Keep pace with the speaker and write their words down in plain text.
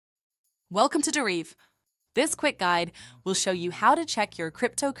Welcome to Deriv. This quick guide will show you how to check your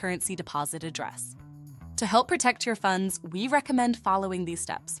cryptocurrency deposit address. To help protect your funds, we recommend following these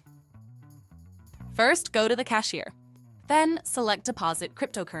steps. First, go to the cashier. Then, select Deposit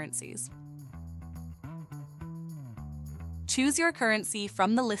Cryptocurrencies. Choose your currency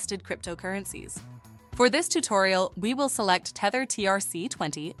from the listed cryptocurrencies. For this tutorial, we will select Tether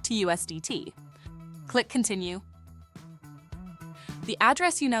TRC20 to USDT. Click Continue. The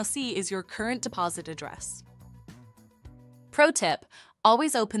address you now see is your current deposit address. Pro tip: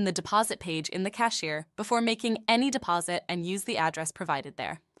 always open the deposit page in the cashier before making any deposit and use the address provided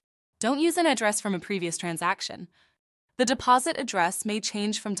there. Don't use an address from a previous transaction. The deposit address may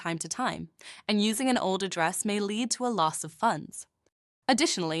change from time to time, and using an old address may lead to a loss of funds.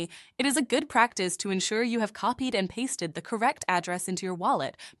 Additionally, it is a good practice to ensure you have copied and pasted the correct address into your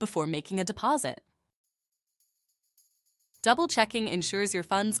wallet before making a deposit. Double-checking ensures your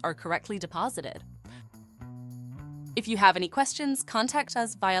funds are correctly deposited. If you have any questions, contact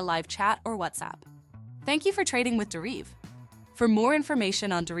us via live chat or WhatsApp. Thank you for trading with Deriv. For more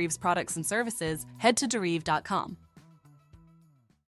information on Deriv's products and services, head to deriv.com.